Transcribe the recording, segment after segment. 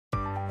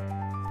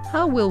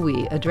How will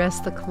we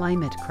address the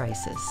climate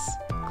crisis?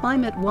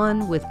 Climate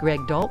One with Greg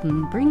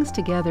Dalton brings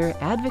together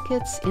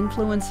advocates,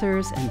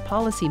 influencers, and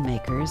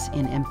policymakers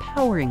in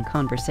empowering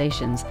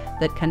conversations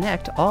that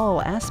connect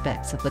all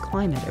aspects of the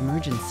climate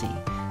emergency,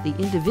 the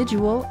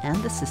individual and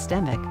the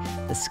systemic,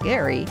 the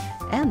scary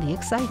and the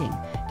exciting,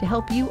 to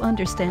help you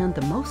understand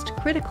the most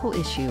critical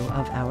issue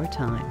of our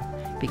time.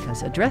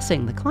 Because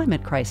addressing the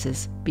climate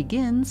crisis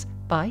begins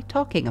by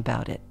talking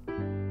about it.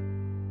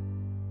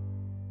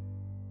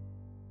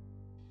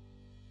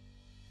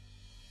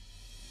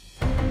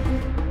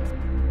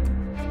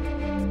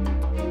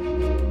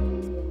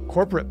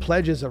 Corporate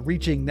pledges of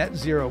reaching net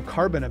zero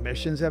carbon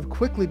emissions have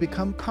quickly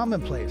become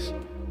commonplace.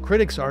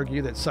 Critics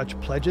argue that such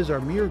pledges are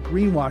mere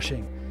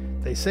greenwashing.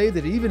 They say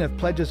that even if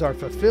pledges are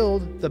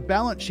fulfilled, the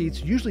balance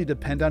sheets usually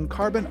depend on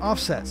carbon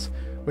offsets,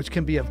 which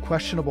can be of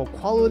questionable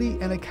quality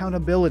and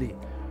accountability.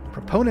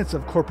 Proponents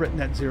of corporate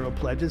net zero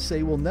pledges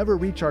say we'll never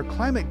reach our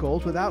climate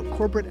goals without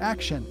corporate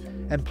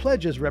action, and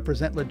pledges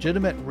represent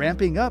legitimate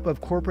ramping up of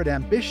corporate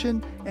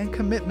ambition and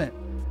commitment.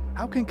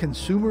 How can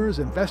consumers,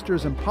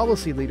 investors, and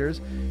policy leaders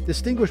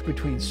distinguish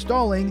between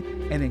stalling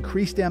and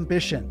increased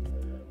ambition?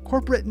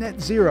 Corporate Net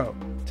Zero,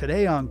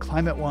 today on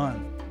Climate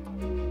One.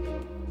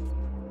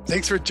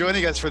 Thanks for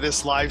joining us for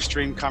this live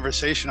stream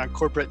conversation on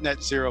corporate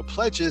net zero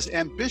pledges,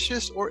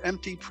 ambitious or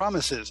empty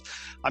promises.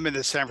 I'm in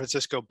the San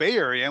Francisco Bay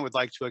Area and would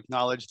like to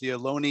acknowledge the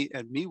Ohlone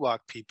and Miwok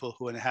people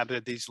who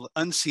inhabited these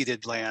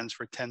unceded lands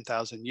for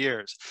 10,000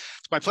 years.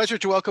 It's my pleasure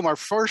to welcome our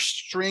first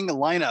string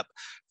lineup.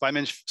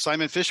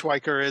 Simon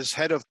Fishweiker is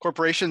head of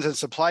corporations and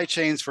supply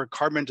chains for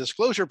Carbon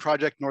Disclosure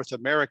Project North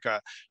America.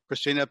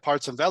 Christina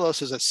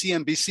Partzonvelos is a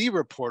CNBC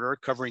reporter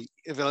covering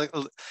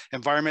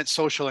environment,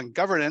 social, and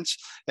governance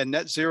and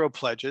net zero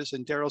pledges.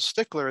 And Daryl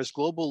Stickler is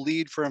global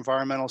lead for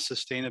environmental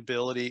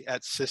sustainability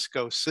at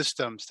Cisco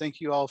Systems. Thank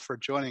you all for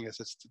joining us.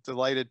 It's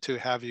delighted to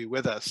have you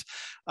with us.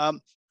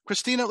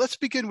 Christina, let's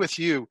begin with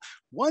you.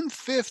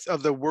 1/5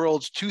 of the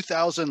world's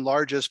 2,000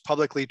 largest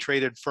publicly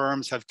traded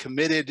firms have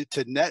committed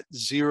to net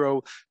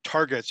zero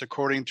targets,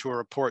 according to a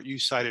report you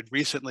cited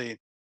recently.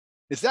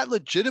 Is that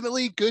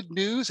legitimately good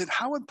news? And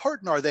how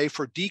important are they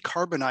for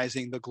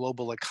decarbonizing the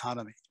global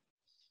economy?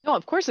 No,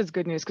 of course it's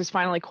good news, because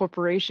finally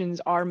corporations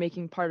are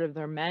making part of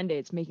their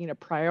mandates, making it a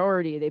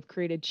priority. They've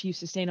created chief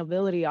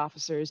sustainability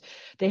officers.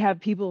 They have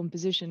people in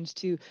positions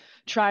to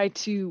try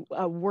to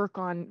work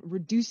on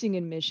reducing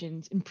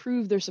emissions,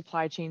 improve their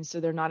supply chains so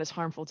they're not as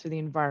harmful to the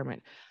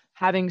environment.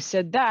 Having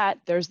said that,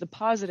 there's the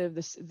positive.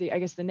 I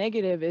guess the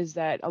negative is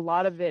that a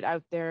lot of it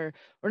out there,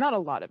 or not a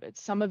lot of it,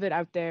 some of it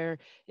out there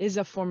is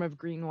a form of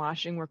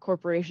greenwashing, where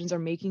corporations are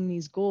making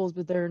these goals,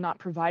 but they're not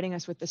providing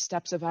us with the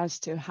steps as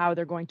to how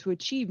they're going to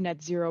achieve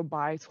net zero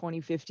by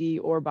 2050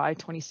 or by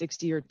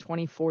 2060 or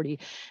 2040.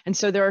 And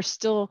so there are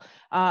still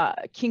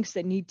kinks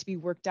that need to be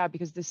worked out,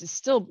 because this is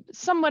still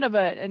somewhat of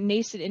a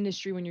nascent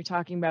industry when you're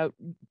talking about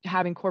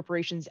having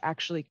corporations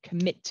actually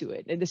commit to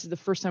it. And this is the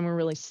first time we're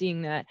really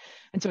seeing that.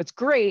 And so it's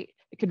great.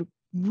 It could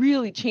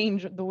really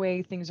change the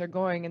way things are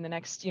going in the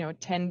next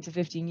 10 to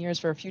 15 years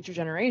for future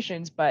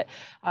generations, but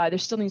there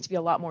still needs to be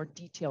a lot more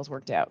details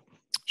worked out.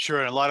 Sure,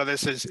 and a lot of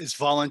this is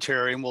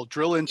voluntary, and we'll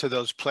drill into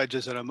those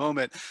pledges in a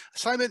moment.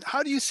 Simon,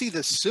 how do you see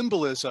the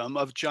symbolism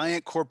of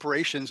giant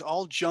corporations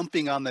all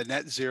jumping on the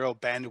net zero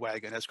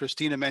bandwagon? As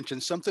Christina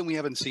mentioned, something we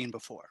haven't seen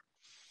before.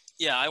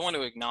 Yeah, I want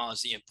to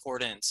acknowledge the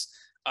importance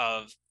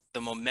of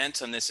the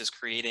momentum this is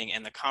creating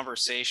and the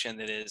conversation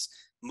that is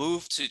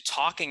moved to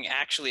talking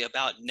actually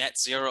about net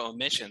zero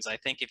emissions. I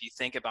think if you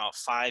think about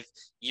 5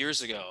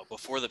 years ago,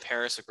 before the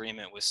Paris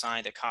Agreement was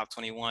signed at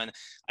COP21,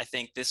 I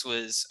think this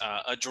was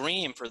a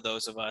dream for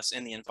those of us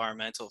in the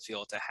environmental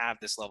field to have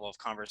this level of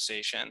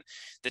conversation.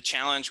 The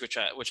challenge, which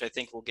I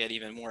think we'll get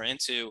even more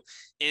into,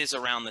 is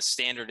around the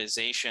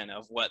standardization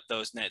of what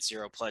those net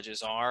zero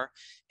pledges are,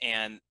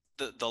 and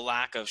the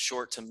lack of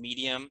short to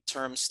medium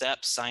term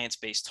steps,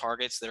 science-based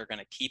targets that are going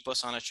to keep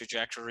us on a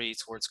trajectory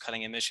towards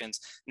cutting emissions,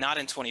 not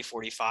in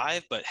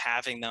 2045, but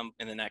having them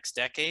in the next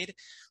decade.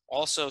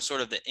 Also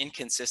sort of the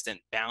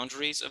inconsistent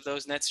boundaries of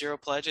those net zero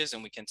pledges,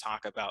 and we can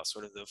talk about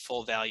sort of the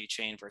full value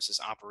chain versus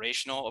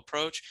operational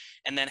approach,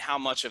 and then how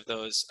much of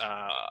those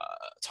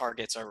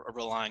targets are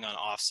relying on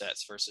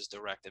offsets versus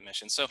direct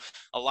emissions. So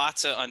a lot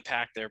to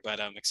unpack there, but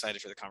I'm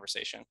excited for the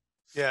conversation.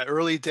 Yeah,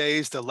 early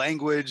days, the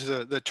language,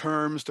 the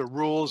terms, the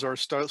rules are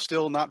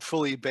still not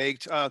fully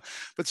baked.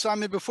 But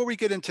Simon, before we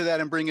get into that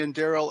and bring in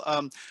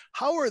Daryl,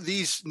 how are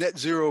these net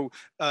zero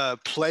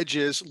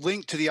pledges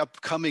linked to the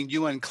upcoming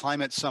UN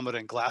Climate Summit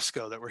in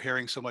Glasgow that we're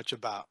hearing so much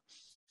about?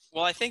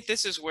 Well, I think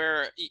this is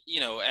where,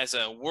 as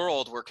a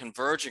world, we're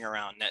converging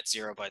around net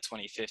zero by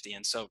 2050.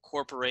 And so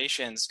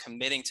corporations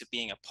committing to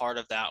being a part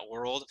of that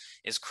world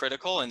is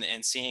critical,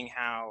 and seeing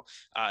how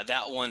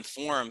that will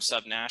inform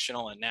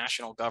subnational and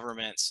national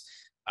governments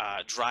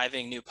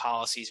driving new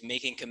policies,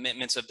 making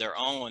commitments of their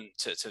own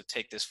to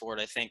take this forward.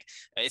 I think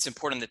it's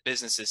important that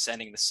business is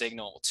sending the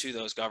signal to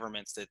those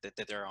governments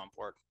that they're on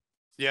board.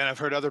 Yeah, and I've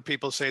heard other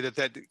people say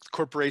that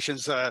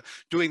corporations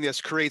doing this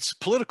creates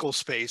political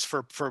space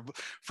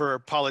for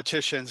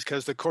politicians,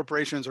 because the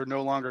corporations are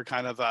no longer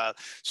kind of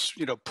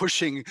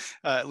pushing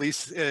at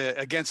least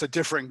against a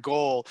different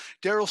goal.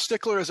 Darrell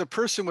Stickler, as a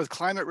person with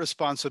climate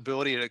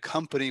responsibility at a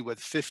company with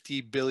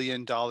 $50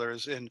 billion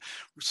in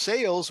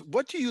sales,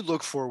 what do you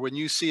look for when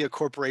you see a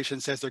corporation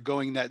says they're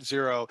going net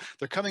zero?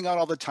 They're coming out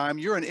all the time.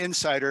 You're an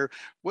insider.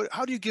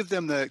 How do you give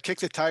them the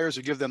kick the tires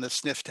or give them the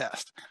sniff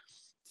test?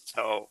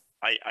 So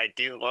I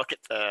do look at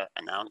the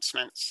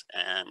announcements,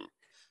 and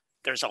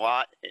there's a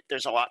lot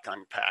to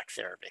unpack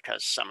there,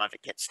 because some of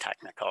it gets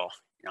technical,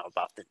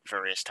 about the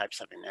various types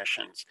of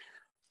emissions.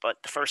 But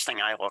the first thing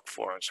I look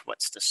for is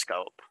what's the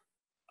scope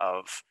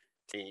of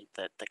the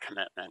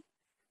commitment.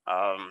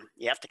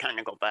 You have to kind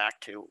of go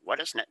back to, what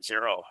does net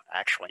zero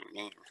actually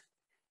mean?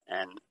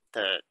 And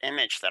the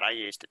image that I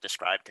use to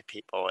describe to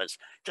people is,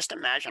 just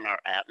imagine our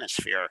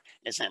atmosphere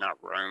is in a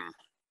room,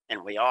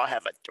 and we all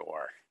have a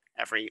door.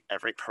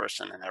 Every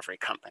person and every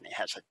company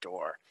has a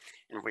door,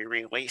 and we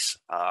release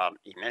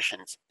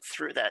emissions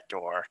through that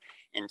door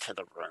into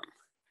the room.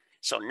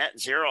 So net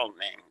zero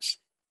means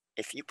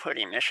if you put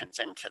emissions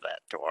into that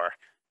door,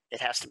 it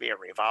has to be a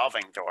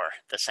revolving door.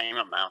 The same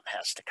amount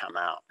has to come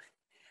out.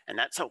 And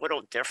that's a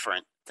little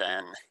different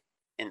than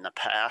in the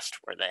past,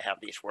 where they have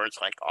these words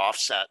like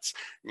offsets,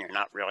 and you're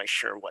not really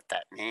sure what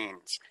that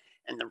means.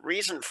 And the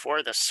reason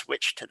for the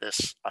switch to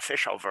this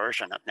official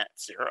version of net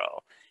zero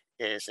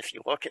is, if you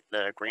look at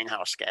the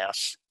greenhouse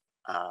gas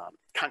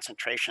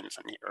concentrations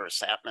in the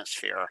Earth's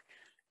atmosphere,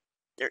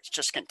 it's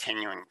just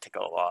continuing to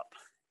go up,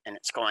 and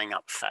it's going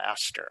up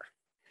faster.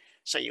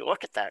 So you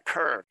look at that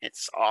curve,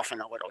 it's often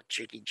a little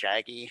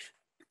jiggy-jaggy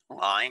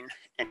line,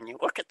 and you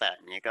look at that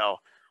and you go,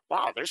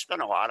 wow, there's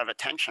been a lot of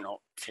attention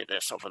to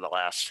this over the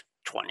last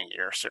 20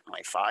 years,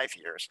 certainly 5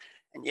 years.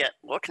 And yet,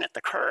 looking at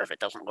the curve, it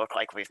doesn't look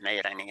like we've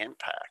made any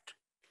impact.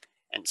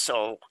 And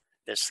so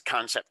this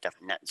concept of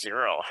net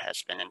zero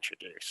has been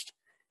introduced.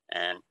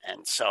 And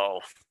so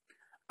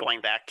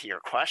going back to your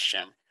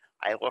question,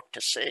 I look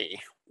to see,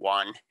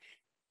 one,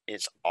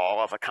 is all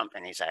of a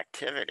company's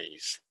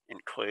activities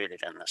included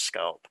in the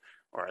scope?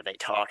 Or are they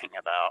talking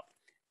about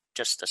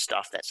just the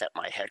stuff that's at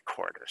my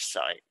headquarters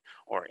site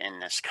or in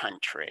this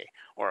country,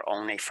 or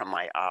only from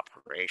my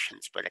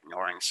operations, but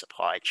ignoring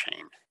supply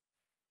chain?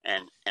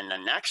 And the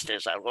next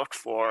is, I look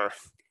for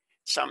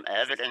some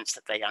evidence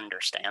that they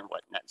understand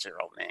what net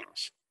zero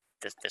means.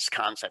 This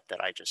concept that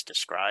I just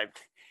described,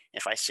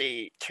 if I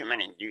see too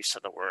many use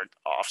of the word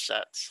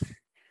offsets,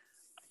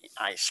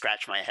 I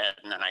scratch my head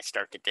and then I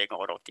start to dig a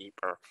little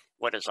deeper.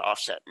 What does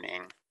offset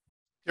mean?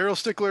 Erol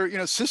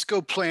Stickler, Cisco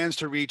plans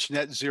to reach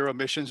net zero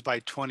emissions by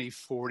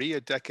 2040,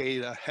 a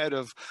decade ahead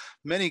of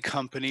many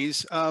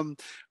companies.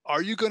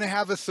 Are you going to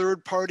have a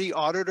third-party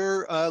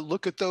auditor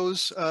look at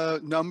those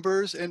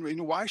numbers?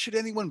 And why should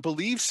anyone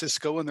believe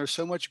Cisco when there's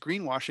so much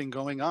greenwashing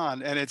going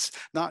on? And it's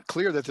not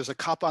clear that there's a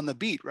cop on the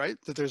beat, right?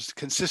 That there's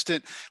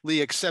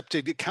consistently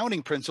accepted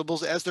accounting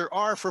principles, as there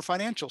are for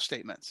financial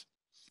statements.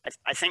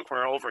 I think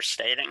we're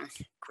overstating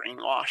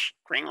greenwash.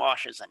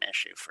 Greenwash is an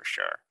issue for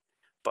sure,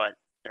 but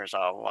there's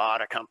a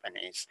lot of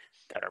companies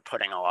that are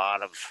putting a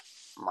lot of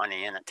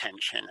money and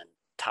attention and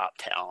top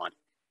talent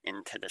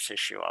into this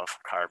issue of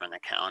carbon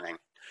accounting.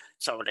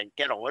 So to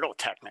get a little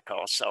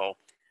technical, so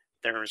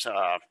there's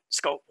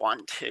scope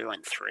 1, 2,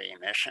 and 3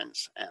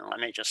 emissions. And let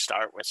me just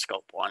start with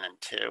scope 1 and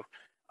 2.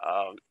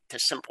 To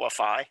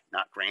simplify,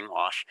 not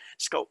greenwash,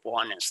 scope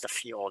 1 is the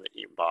fuel that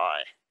you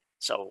buy.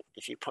 So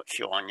if you put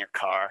fuel in your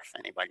car, if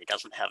anybody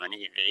doesn't have an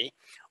EV,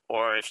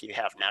 or if you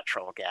have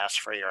natural gas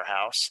for your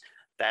house,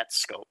 that's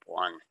scope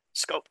 1.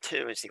 Scope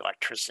 2 is the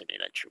electricity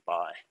that you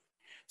buy.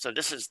 So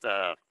this is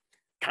the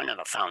kind of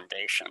the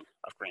foundation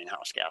of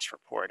greenhouse gas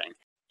reporting.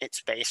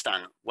 It's based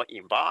on what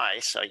you buy,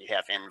 so you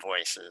have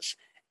invoices,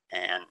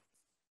 and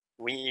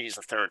we use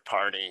a third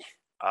party.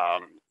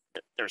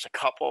 There's a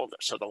couple,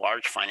 so the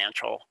large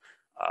financial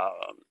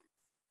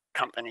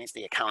companies,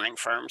 the accounting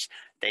firms,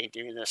 they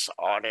do this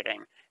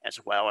auditing, as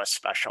well as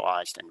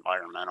specialized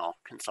environmental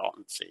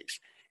consultancies,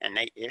 and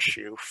they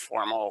issue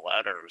formal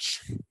letters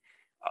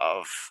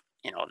of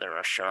their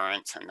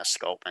assurance and the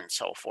scope and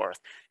so forth.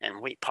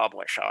 And we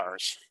publish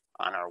ours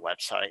on our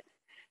website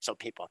so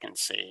people can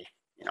see,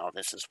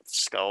 this is the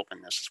scope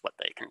and this is what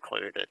they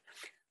concluded.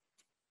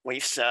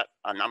 We've set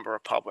a number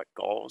of public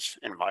goals,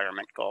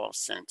 environment goals,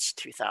 since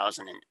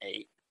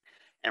 2008.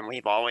 And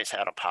we've always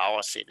had a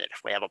policy that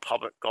if we have a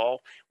public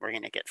goal, we're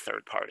going to get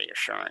third-party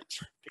assurance,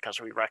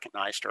 because we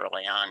recognized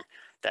early on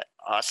that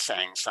us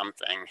saying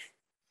something,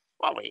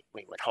 well,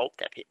 we would hope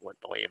that people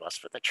would believe us,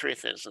 but the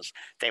truth is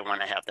they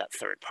want to have that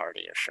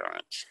third-party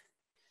assurance.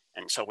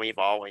 And so we've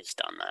always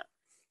done that.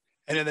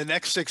 And in the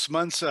next 6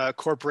 months,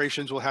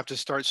 corporations will have to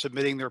start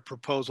submitting their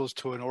proposals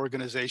to an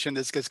organization.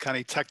 This gets kind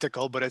of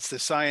technical, but it's the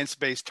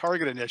Science-Based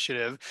Target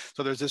Initiative.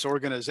 So there's this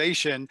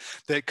organization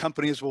that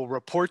companies will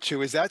report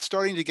to. Is that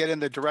starting to get in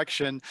the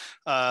direction,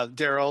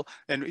 Darrell?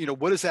 And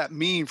what does that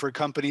mean for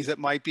companies that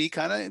might be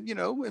kind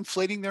of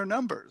inflating their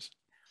numbers?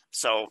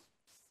 So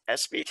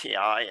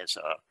SBTI is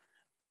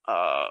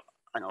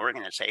an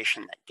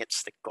organization that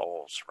gets the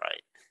goals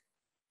right.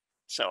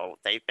 So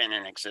they've been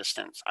in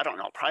existence, I don't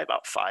know, probably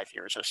about 5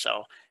 years or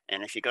so.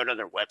 And if you go to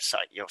their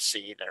website, you'll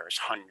see there's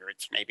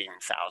hundreds, maybe even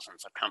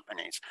thousands of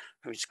companies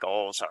whose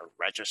goals are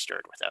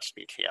registered with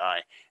SBTI.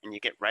 And you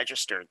get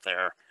registered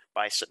there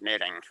by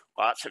submitting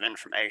lots of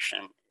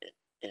information. It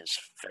is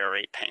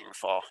very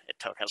painful. It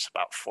took us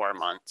about 4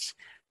 months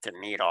to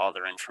meet all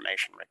their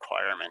information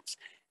requirements.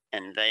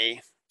 And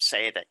they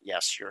say that,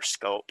 yes, your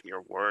scope,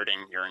 your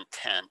wording, your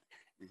intent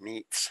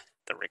meets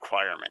the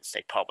requirements.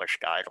 They publish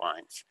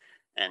guidelines.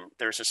 And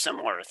there's a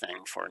similar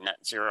thing for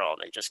net zero.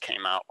 They just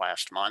came out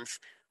last month.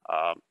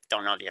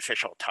 Don't know the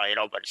official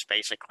title, but it's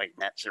basically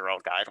net zero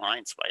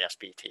guidelines by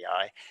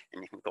SBTI.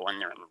 And you can go in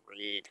there and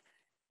read.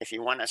 If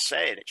you want to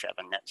say that you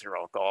have a net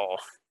zero goal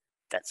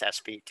that's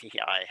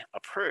SBTI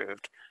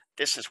approved,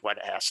 this is what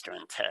it has to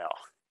entail.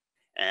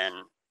 And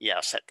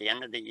yes, at the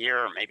end of the year,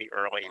 or maybe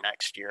early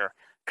next year,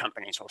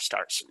 companies will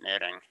start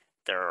submitting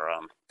their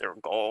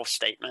goal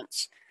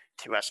statements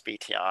to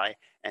SBTI,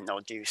 and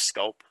they'll do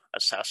scope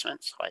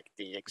assessments. Like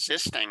the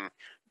existing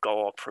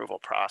goal approval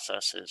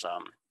process is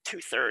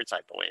 2/3, I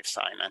believe,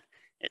 Simon.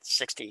 It's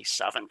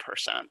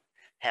 67%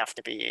 have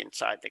to be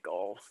inside the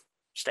goal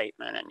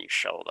statement, and you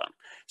show them.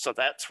 So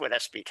that's what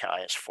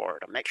SBTI is for,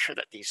 to make sure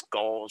that these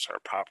goals are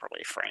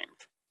properly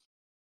framed.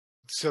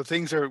 So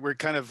we're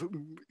kind of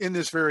in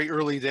this very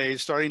early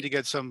days, starting to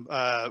get some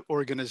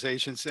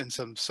organizations and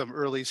some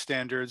early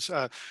standards.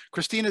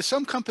 Christina,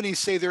 some companies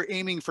say they're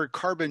aiming for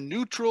carbon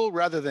neutral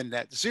rather than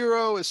net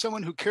zero. As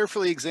someone who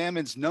carefully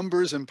examines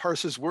numbers and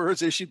parses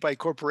words issued by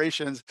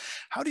corporations,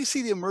 how do you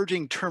see the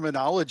emerging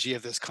terminology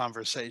of this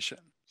conversation?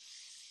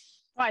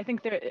 Well, I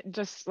think that,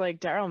 just like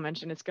Darrell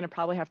mentioned, it's going to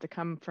probably have to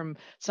come from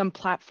some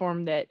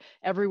platform that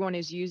everyone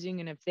is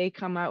using. And if they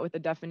come out with a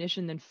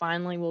definition, then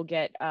finally we'll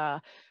get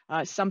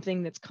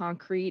something that's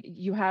concrete.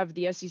 You have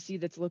the SEC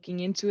that's looking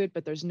into it,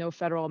 but there's no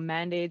federal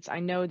mandates. I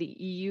know the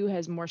EU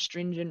has more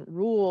stringent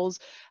rules,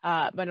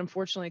 but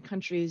unfortunately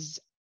countries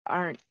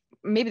aren't.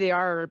 Maybe they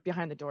are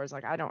behind the doors.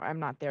 Like I'm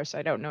not there, so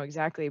I don't know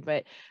exactly,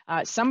 but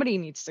somebody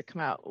needs to come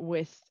out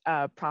with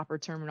proper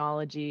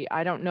terminology.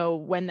 I don't know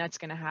when that's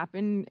going to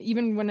happen.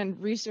 Even when I'm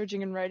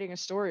researching and writing a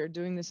story or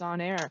doing this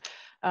on air,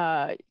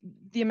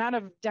 the amount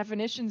of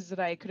definitions that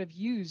I could have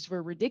used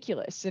were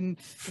ridiculous. And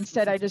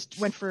instead I just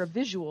went for a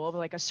visual of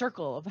like a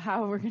circle of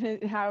how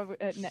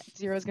net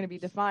zero is going to be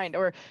defined,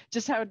 or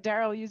just how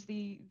Darrell used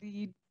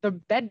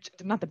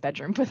not the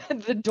bedroom,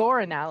 but the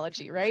door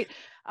analogy, right?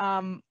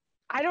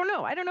 I don't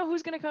know. I don't know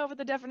who's going to come up with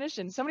the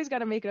definition. Somebody's got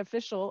to make it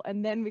official,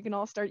 and then we can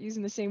all start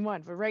using the same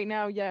one. But right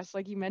now, yes,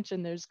 like you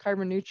mentioned, there's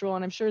carbon neutral,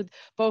 and I'm sure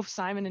both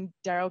Simon and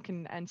Darrell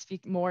can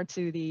speak more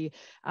to the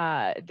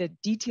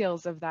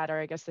details of that, or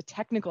I guess the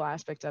technical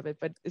aspect of it.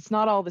 But it's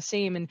not all the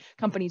same, and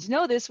companies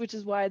know this, which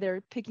is why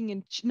they're picking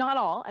and not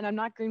all. And I'm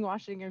not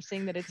greenwashing or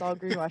saying that it's all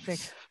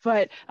greenwashing,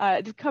 but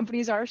the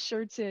companies are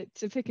sure to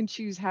pick and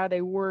choose how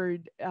they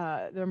word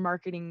their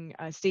marketing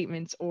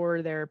statements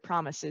or their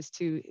promises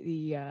to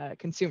the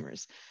consumers.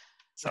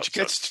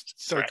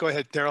 Sorry, go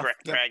ahead, Darrell.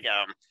 Greg,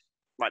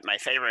 my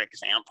favorite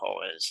example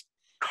is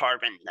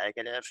carbon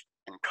negative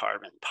and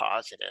carbon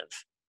positive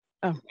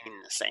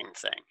mean the same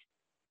thing,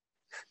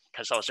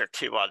 because those are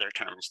two other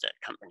terms that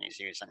companies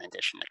use in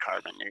addition to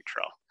carbon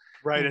neutral.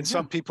 Right. And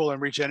some people in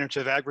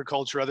regenerative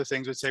agriculture, other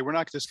things would say, we're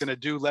not just going to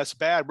do less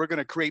bad. We're going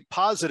to create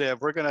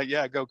positive. We're going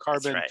to, go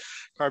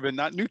carbon,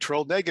 not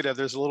neutral, negative.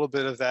 There's a little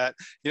bit of that,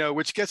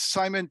 which gets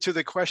Simon to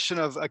the question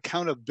of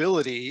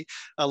accountability.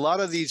 A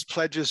lot of these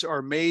pledges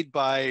are made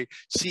by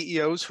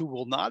CEOs who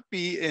will not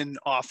be in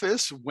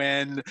office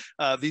when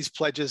these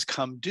pledges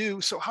come due.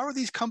 So how are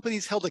these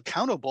companies held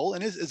accountable,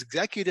 and is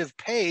executive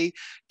pay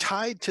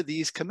tied to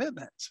these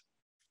commitments?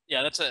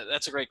 Yeah,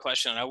 that's a great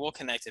question, and I will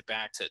connect it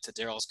back to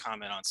Darrell's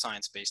comment on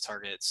science-based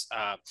targets,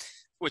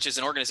 which is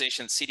an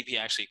organization that CDP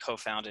actually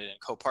co-founded and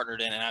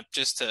co-partnered in. And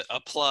just to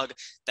plug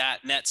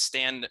that net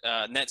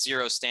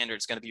zero standard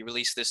is going to be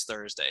released this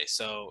Thursday.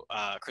 So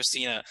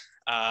Christina,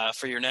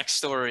 for your next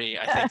story,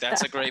 I think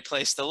that's a great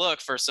place to look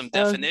for some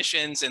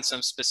definitions and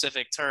some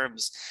specific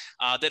terms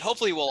that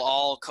hopefully we'll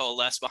all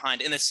coalesce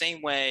behind. In the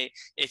same way,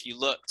 if you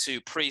look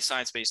to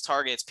pre-science-based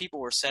targets, people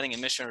were setting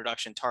emission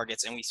reduction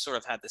targets, and we sort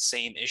of had the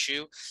same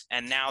issue.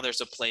 And now there's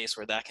a place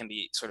where that can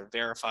be sort of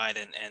verified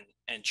and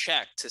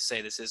checked to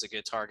say this is a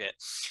good target.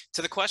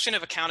 To the question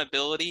of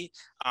accountability,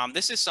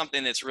 this is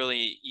something that's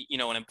really,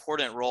 an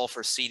important role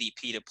for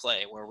CDP to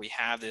play, where we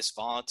have this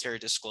voluntary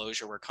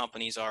disclosure where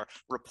companies are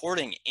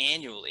reporting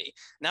annually,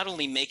 not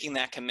only making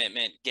that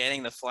commitment,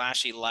 getting the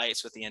flashy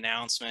lights with the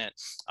announcement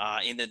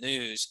in the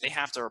news, they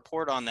have to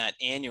report on that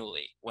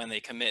annually when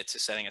they commit to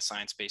setting a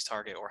science-based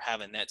target or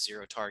have a net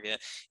zero target.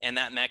 And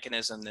that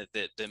mechanism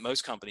that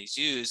most companies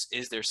use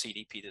is their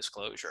CDP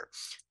disclosure.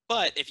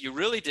 But if you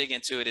really dig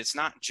into it, it's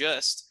not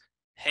just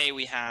hey,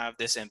 we have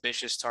this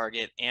ambitious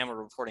target and we're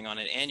reporting on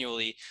it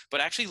annually, but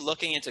actually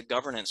looking into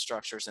governance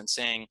structures and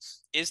saying,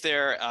 is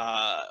there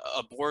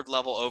a board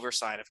level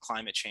oversight of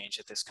climate change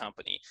at this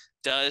company?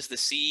 Does the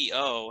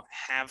CEO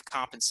have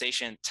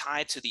compensation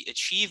tied to the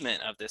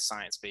achievement of this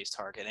science-based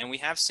target? And we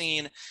have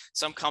seen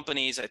some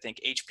companies, I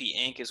think HP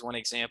Inc. is one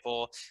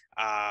example,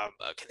 a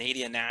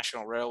Canadian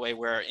National Railway,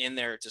 where in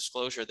their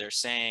disclosure, they're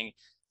saying,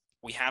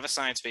 we have a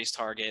science-based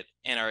target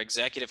and our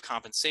executive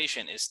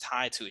compensation is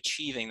tied to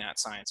achieving that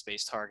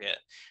science-based target.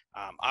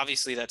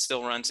 Obviously, that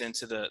still runs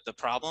into the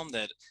problem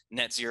that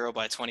net zero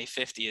by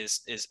 2050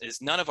 is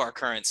none of our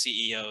current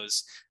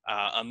CEOs'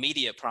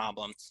 immediate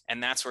problem.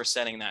 And that's where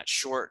setting that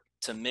short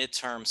to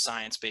midterm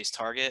science-based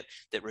target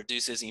that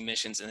reduces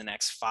emissions in the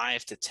next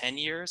 5 to 10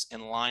 years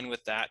in line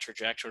with that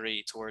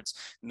trajectory towards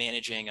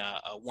managing a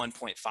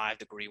 1.5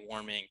 degree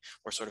warming,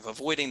 or sort of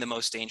avoiding the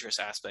most dangerous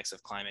aspects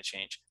of climate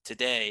change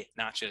today,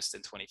 not just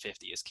in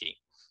 2050, is key.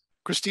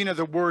 Christina,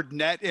 the word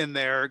net in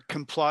there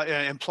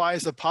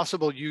implies the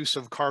possible use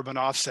of carbon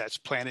offsets,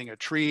 planting a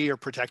tree or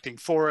protecting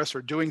forests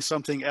or doing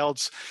something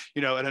else,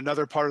 in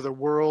another part of the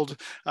world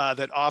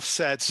that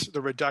offsets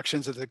the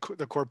reductions that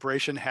the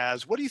corporation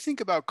has. What do you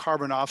think about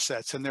carbon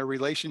offsets and their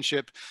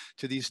relationship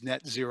to these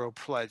net zero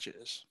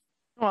pledges?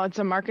 Well, it's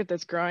a market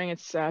that's growing.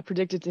 It's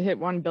predicted to hit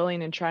 1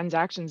 billion in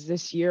transactions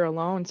this year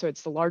alone, so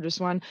it's the largest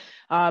one.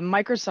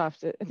 Microsoft,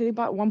 I think they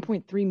bought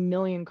 1.3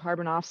 million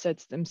carbon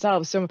offsets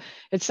themselves, so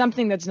it's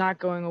something that's not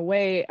going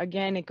away.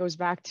 Again, it goes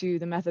back to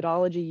the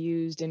methodology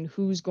used and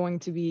who's going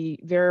to be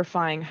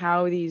verifying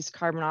how these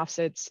carbon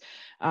offsets,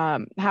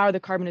 how the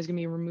carbon is going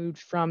to be removed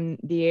from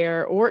the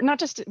air, or not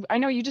just. I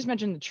know you just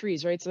mentioned the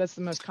trees, right? So that's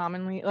the most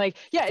commonly,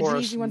 it's an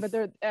easy one, but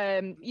there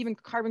even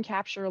carbon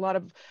capture, a lot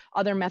of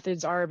other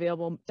methods are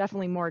available,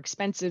 definitely more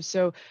expensive.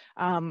 So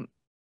are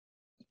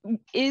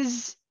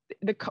these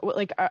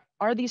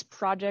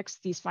projects,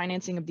 these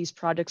financing of these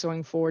projects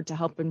going forward to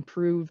help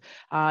improve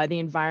the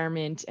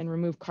environment and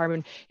remove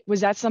carbon,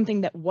 was that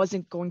something that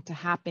wasn't going to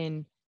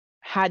happen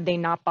had they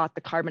not bought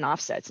the carbon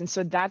offsets? And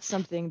so that's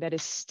something that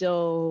is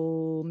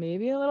still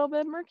maybe a little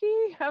bit murky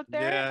out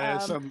there. Yeah,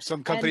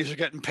 some companies are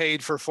getting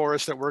paid for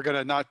forests that were going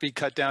to not be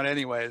cut down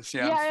anyways.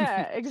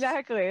 Yeah,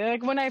 exactly.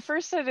 Like when I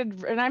first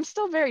started, and I'm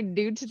still very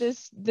new to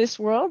this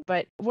world,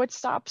 but what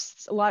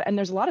stops a lot, and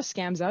there's a lot of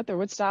scams out there,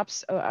 what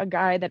stops a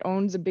guy that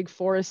owns a big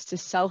forest to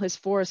sell his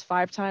forest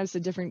 5 times to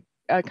different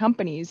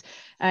companies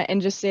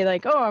and just say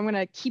like, oh, I'm going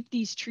to keep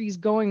these trees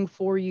going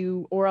for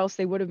you, or else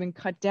they would have been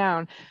cut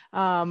down.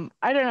 I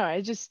don't know.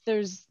 It just,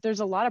 there's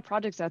a lot of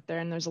projects out there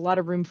and there's a lot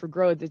of room for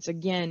growth. It's,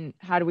 again,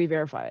 how do we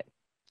verify it?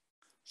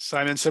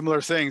 Simon,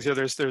 similar things.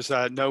 There's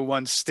no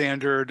one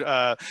standard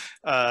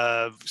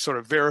sort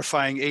of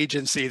verifying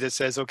agency that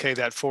says, okay,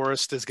 that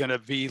forest is going to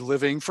be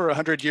living for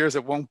 100 years.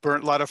 It won't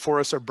burn. A lot of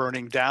forests are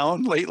burning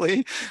down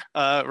lately,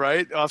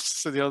 right?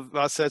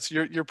 Offsets.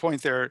 Your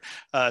point there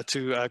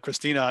to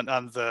Christina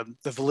on the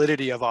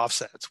validity of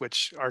offsets,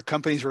 which are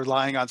companies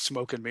relying on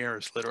smoke and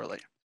mirrors, literally.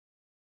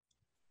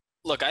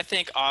 Look, I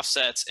think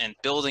offsets and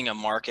building a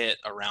market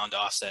around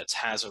offsets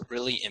has a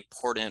really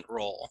important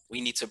role.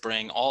 We need to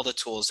bring all the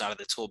tools out of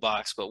the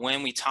toolbox. But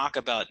when we talk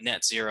about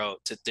net zero,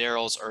 to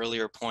Daryl's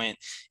earlier point,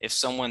 if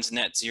someone's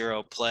net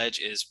zero pledge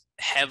is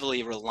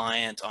heavily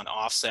reliant on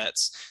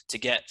offsets to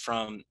get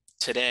from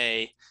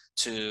today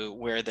to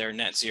where their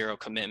net zero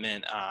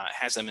commitment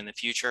has them in the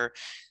future,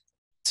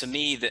 to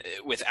me,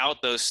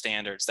 without those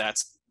standards,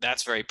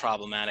 that's very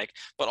problematic.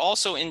 But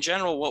also in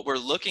general, what we're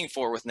looking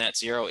for with net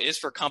zero is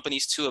for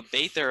companies to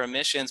abate their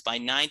emissions by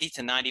 90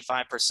 to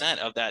 95%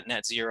 of that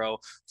net zero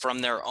from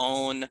their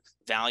own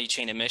value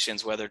chain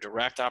emissions, whether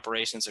direct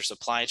operations or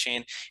supply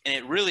chain. And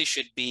it really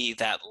should be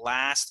that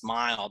last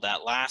mile,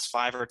 that last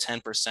 5 or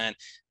 10%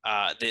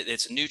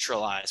 that's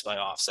neutralized by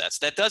offsets.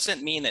 That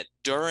doesn't mean that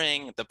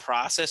during the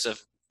process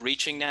of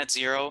reaching net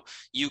zero,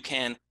 you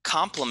can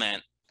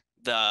complement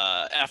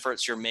the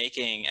efforts you're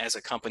making as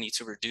a company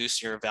to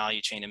reduce your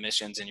value chain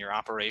emissions and your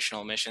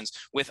operational emissions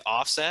with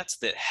offsets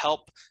that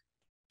help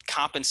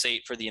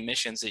compensate for the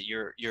emissions that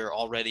you're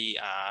already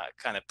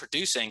kind of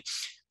producing.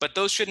 But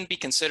those shouldn't be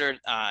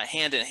considered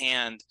hand in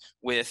hand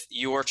with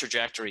your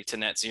trajectory to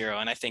net zero.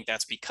 And I think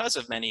that's because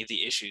of many of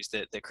the issues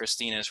that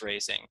Christina is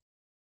raising.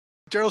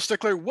 Daryl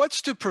Stickler,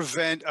 what's to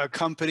prevent a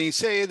company,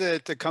 say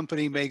that the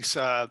company makes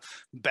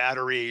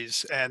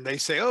batteries and they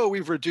say, oh,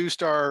 we've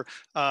reduced our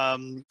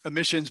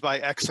emissions by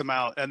X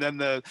amount. And then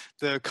the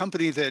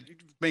company that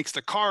makes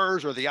the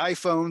cars or the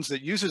iPhones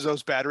that uses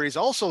those batteries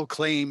also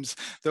claims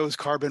those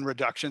carbon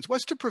reductions.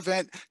 What's to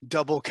prevent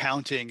double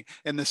counting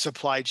in the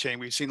supply chain?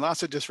 We've seen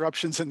lots of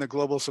disruptions in the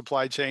global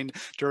supply chain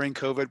during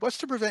COVID. What's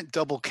to prevent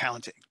double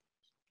counting?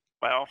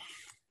 Well,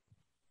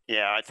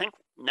 yeah, I think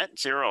net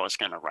zero is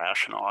going to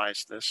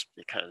rationalize this,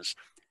 because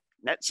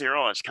net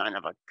zero is kind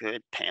of a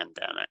good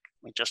pandemic.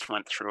 We just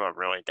went through a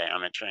really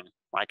damaging,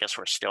 well, I guess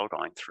we're still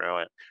going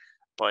through it.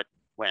 But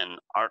when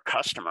our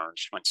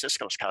customers, when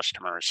Cisco's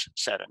customers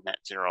set a net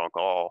zero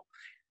goal,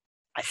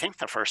 I think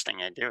the first thing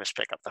they do is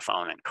pick up the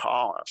phone and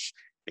call us,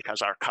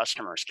 because our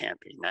customers can't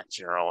be net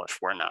zero if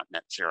we're not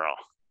net zero.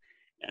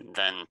 And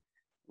then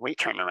we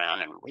turn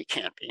around and we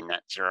can't be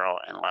net zero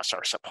unless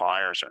our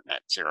suppliers are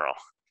net zero,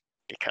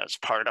 because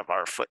part of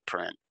our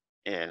footprint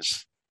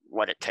is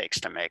what it takes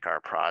to make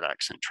our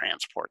products and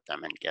transport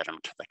them and get them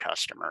to the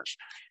customers.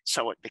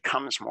 So it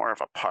becomes more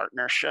of a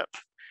partnership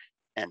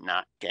and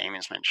not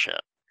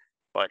gamesmanship.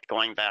 But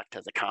going back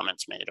to the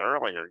comments made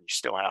earlier, you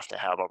still have to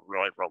have a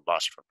really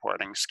robust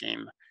reporting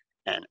scheme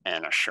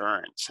and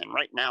assurance. And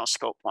right now,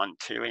 Scope 1,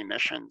 2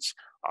 emissions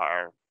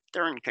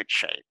they're in good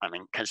shape. I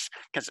mean, because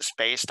it's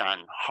based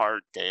on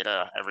hard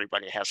data.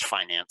 Everybody has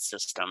finance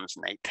systems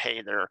and they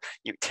pay their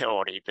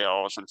utility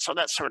bills. And so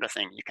that sort of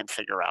thing you can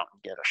figure out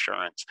and get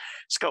assurance.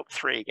 Scope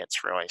 3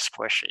 gets really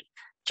squishy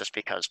just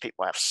because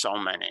people have so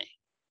many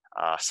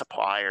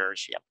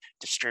suppliers, you have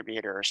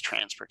distributors,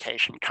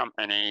 transportation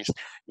companies,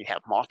 you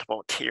have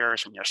multiple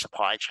tiers in your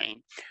supply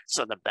chain.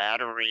 So the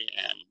battery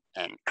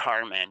and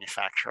car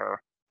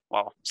manufacturer,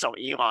 well, so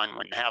Elon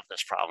wouldn't have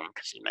this problem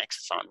because he makes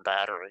his own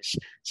batteries.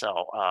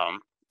 So,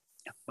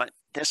 but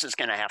this is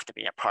going to have to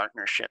be a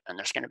partnership, and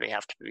there's going to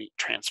have to be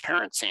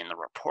transparency in the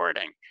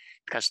reporting,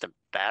 because the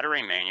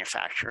battery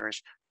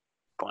manufacturers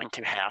going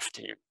to have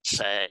to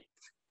say,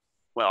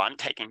 well, I'm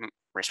taking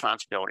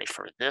responsibility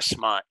for this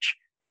much,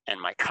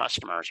 and my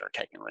customers are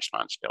taking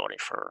responsibility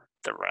for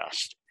the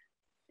rest.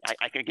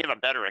 I could give a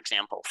better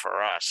example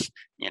for us,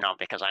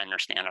 because I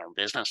understand our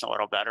business a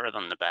little better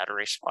than the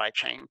battery supply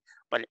chain,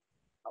 but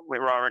we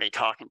were already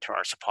talking to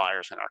our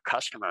suppliers and our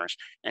customers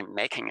and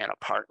making it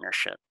a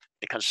partnership,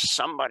 because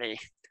somebody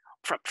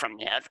from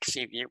the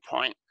advocacy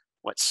viewpoint,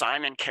 what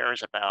Simon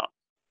cares about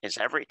is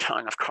every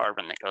ton of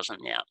carbon that goes in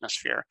the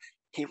atmosphere.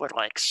 He would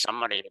like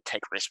somebody to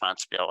take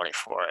responsibility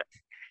for it.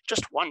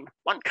 Just one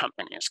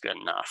company is good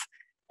enough.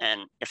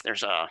 And if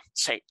there's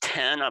say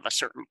 10 of a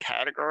certain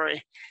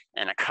category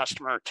and a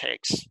customer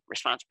takes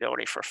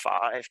responsibility for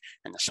 5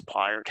 and the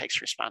supplier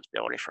takes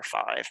responsibility for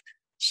 5,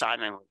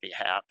 Simon would be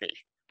happy.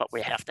 But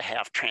we have to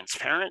have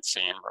transparency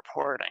in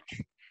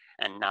reporting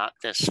and not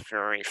this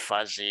very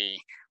fuzzy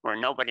where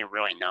nobody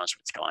really knows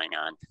what's going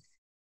on.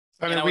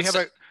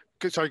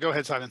 Sorry, go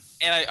ahead, Simon.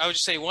 And I would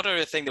just say one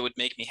other thing that would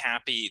make me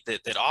happy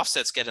that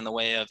offsets get in the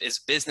way of is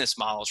business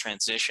model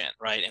transition,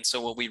 right? And so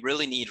what we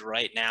really need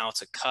right now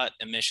to cut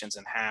emissions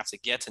in half to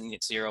get to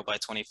net zero by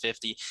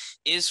 2050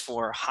 is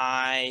for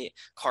high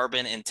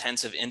carbon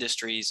intensive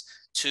industries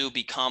to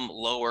become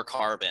lower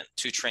carbon,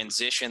 to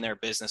transition their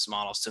business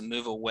models, to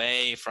move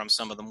away from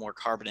some of the more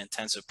carbon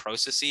intensive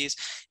processes.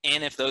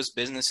 And if those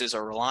businesses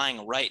are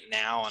relying right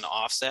now on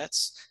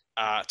offsets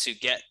to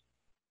get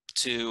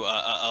to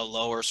a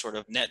lower sort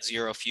of net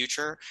zero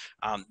future,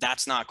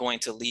 that's not going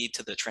to lead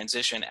to the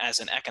transition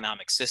as an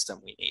economic system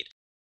we need.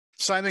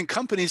 Simon,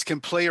 companies can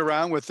play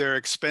around with their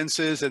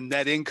expenses and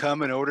net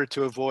income in order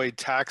to avoid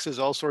taxes,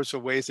 all sorts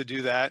of ways to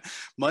do that.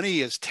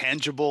 Money is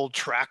tangible,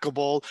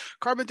 trackable.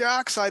 Carbon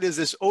dioxide is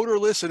this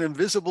odorless and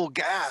invisible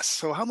gas.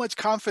 So how much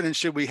confidence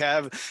should we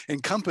have in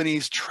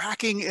companies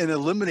tracking and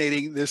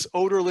eliminating this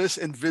odorless,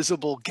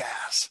 invisible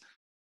gas?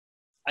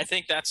 I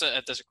think that's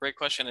a great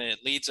question, and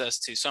it leads us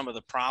to some of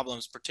the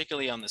problems,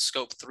 particularly on the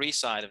Scope 3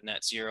 side of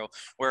net zero,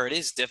 where it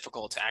is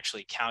difficult to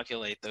actually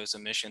calculate those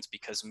emissions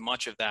because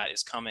much of that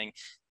is coming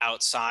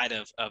outside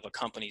of a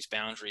company's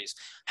boundaries.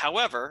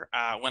 However,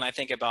 when I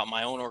think about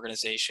my own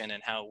organization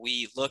and how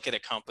we look at a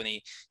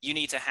company, you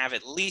need to have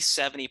at least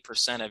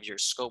 70% of your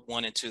Scope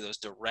 1 and 2, those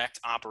direct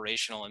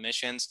operational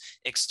emissions,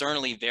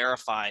 externally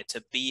verified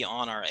to be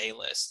on our A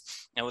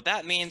list. And what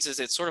that means is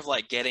it's sort of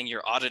like getting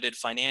your audited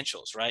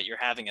financials, right? You're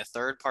having a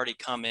third party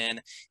come in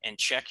and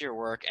check your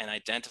work and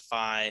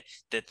identify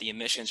that the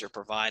emissions you're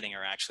providing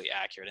are actually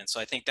accurate. And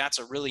so I think that's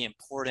a really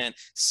important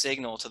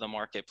signal to the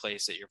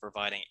marketplace that you're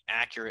providing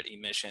accurate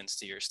emissions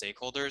to your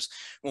stakeholders.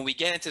 When we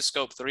get into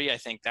Scope 3, I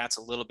think that's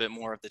a little bit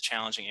more of the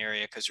challenging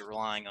area because you're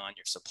relying on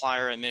your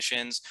supplier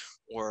emissions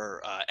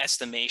or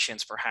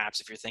estimations.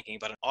 Perhaps if you're thinking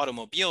about an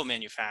automobile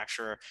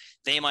manufacturer,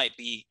 they might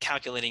be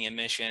calculating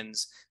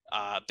emissions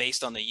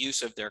based on the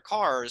use of their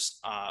cars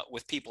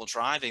with people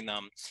driving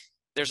them.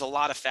 There's a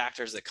lot of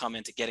factors that come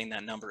into getting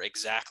that number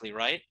exactly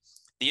right.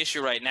 The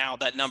issue right now,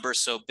 that number is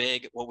so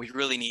big, what we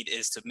really need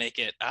is to make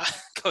it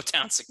go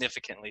down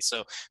significantly.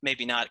 So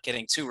maybe not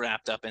getting too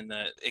wrapped up in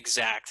the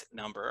exact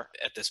number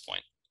at this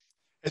point.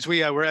 As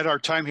we're at our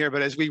time here,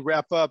 but as we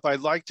wrap up,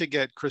 I'd like to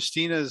get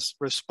Christina's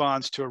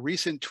response to a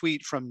recent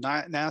tweet from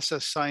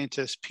NASA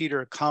scientist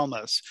Peter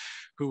Kalmus,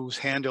 whose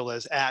handle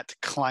is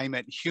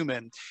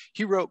 @ClimateHuman.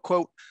 He wrote,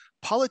 quote,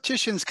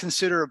 "Politicians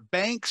consider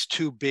banks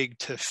too big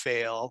to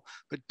fail,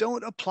 but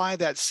don't apply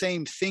that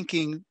same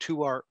thinking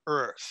to our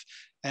Earth."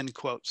 End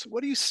quote. So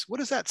what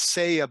does that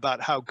say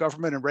about how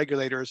government and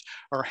regulators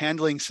are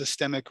handling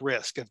systemic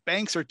risk? If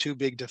banks are too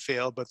big to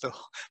fail, but the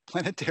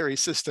planetary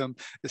system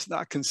is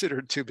not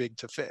considered too big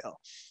to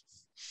fail.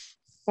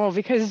 Well,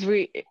 because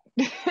we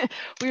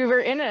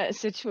were in a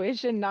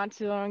situation not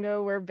too long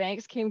ago where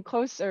banks came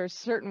close, or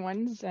certain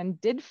ones,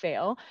 and did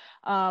fail.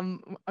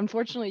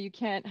 Unfortunately, you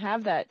can't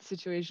have that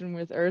situation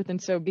with Earth.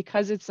 And so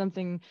because it's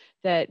something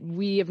that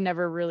we have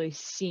never really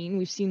seen,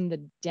 we've seen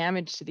the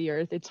damage to the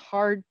Earth, it's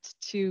hard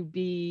to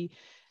be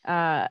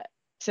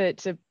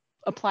to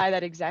apply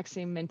that exact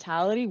same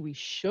mentality. We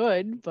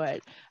should,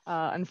 but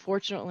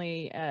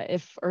unfortunately,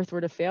 if Earth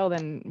were to fail,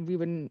 then we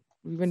wouldn't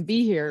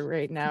be here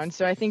right now. And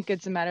so I think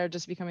it's a matter of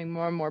just becoming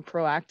more and more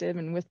proactive,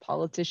 and with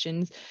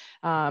politicians,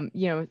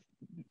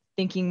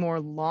 thinking more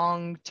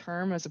long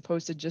term as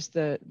opposed to just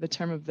the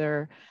term of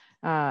their,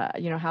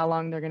 how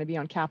long they're going to be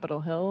on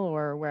Capitol Hill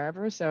or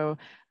wherever. So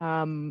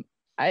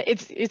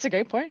it's a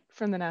great point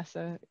from the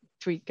NASA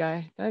tweet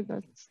guy.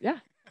 That's yeah.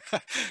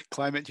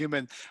 Climate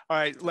human. All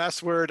right,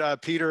 last word,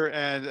 Peter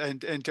and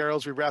Daryl,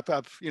 as we wrap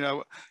up.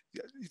 You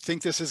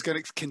think this is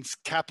can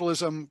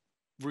capitalism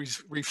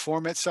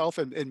reform itself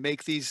and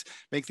make these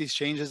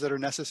changes that are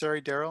necessary,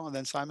 Daryl, and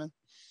then Simon?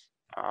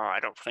 I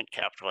don't think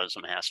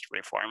capitalism has to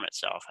reform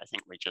itself. I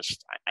think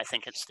I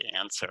think it's the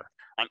answer.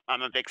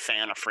 I'm a big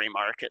fan of free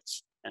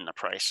markets and the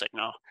price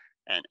signal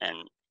and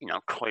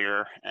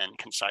clear and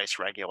concise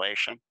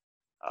regulation.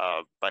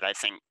 But I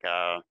think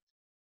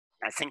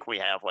we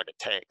have what it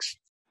takes.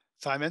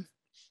 Simon?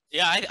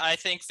 Yeah, I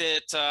think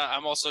that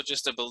I'm also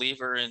just a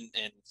believer in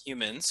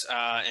humans,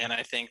 and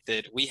I think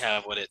that we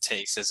have what it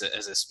takes as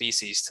a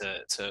species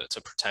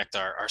to protect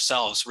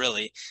ourselves,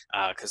 really,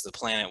 because the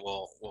planet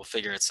will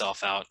figure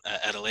itself out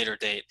at a later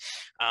date.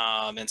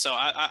 And so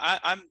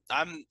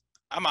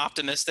I'm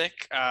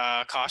optimistic,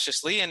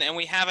 cautiously, and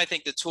we have, I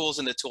think, the tools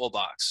in the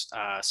toolbox.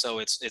 So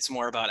it's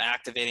more about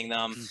activating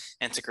them,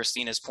 and to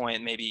Christina's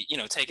point, maybe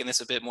taking this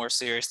a bit more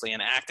seriously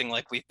and acting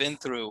like we've been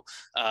through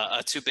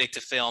a too big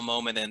to fail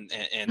moment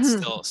and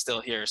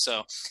still here.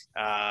 So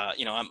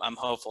I'm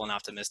hopeful and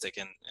optimistic,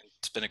 and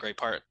it's been a great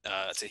part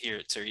to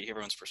hear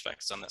everyone's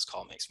perspectives on this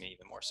call. Makes me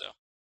even more so.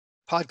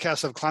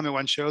 Podcasts of Climate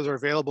One shows are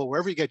available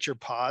wherever you get your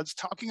pods.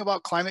 Talking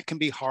about climate can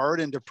be hard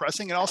and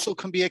depressing. It also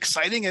can be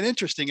exciting and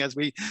interesting, as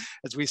we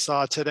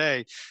saw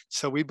today.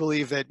 So we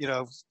believe that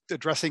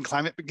addressing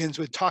climate begins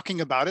with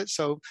talking about it.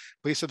 So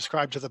please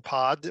subscribe to the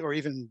pod, or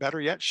even better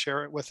yet,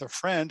 share it with a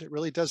friend. It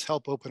really does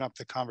help open up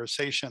the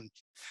conversation.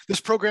 This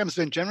program has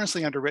been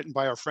generously underwritten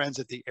by our friends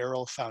at the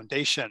Erol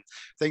Foundation.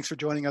 Thanks for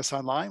joining us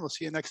online. We'll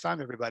see you next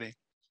time, everybody.